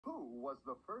was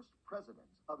the first president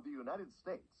of the United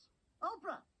States?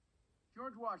 Oprah.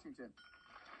 George Washington.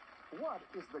 What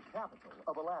is the capital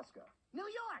of Alaska? New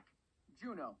York.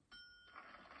 Juneau.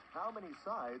 How many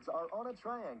sides are on a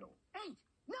triangle? 8.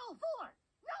 No, 4.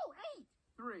 No, 8.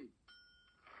 3.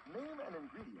 Name an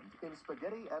ingredient in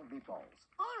spaghetti and meatballs.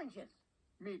 Oranges.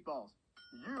 Meatballs.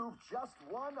 You've just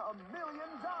won $1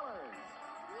 million!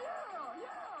 Yeah!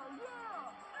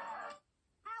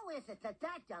 How is it that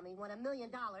dummy won $1 million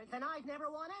and I've never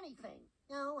won anything?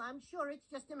 No, I'm sure it's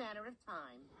just a matter of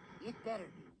time. It better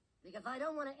be, because I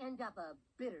don't want to end up a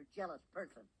bitter, jealous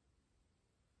person.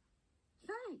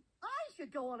 Say, I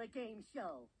should go on a game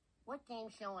show. What game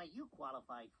show are you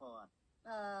qualified for?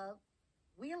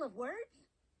 Wheel of Words?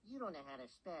 You don't know how to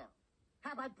spell.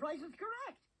 How about Price is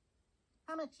Correct?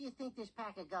 How much do you think this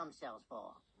pack of gum sells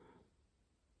for?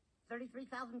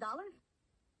 $33,000?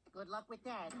 Good luck with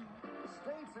that.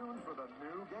 Stay tuned for the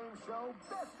new game show,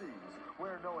 Besties,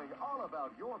 where knowing all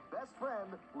about your best friend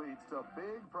leads to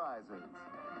big prizes.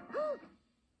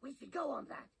 We should go on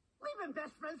that. We've been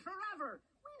best friends forever.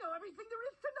 We know everything there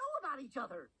is to know about each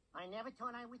other. I never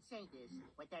thought I would say this,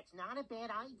 but that's not a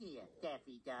bad idea,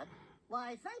 Daffy Duck.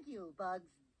 Why, thank you, Bugs.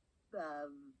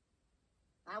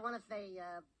 I want to say,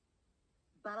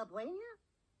 Balabuena?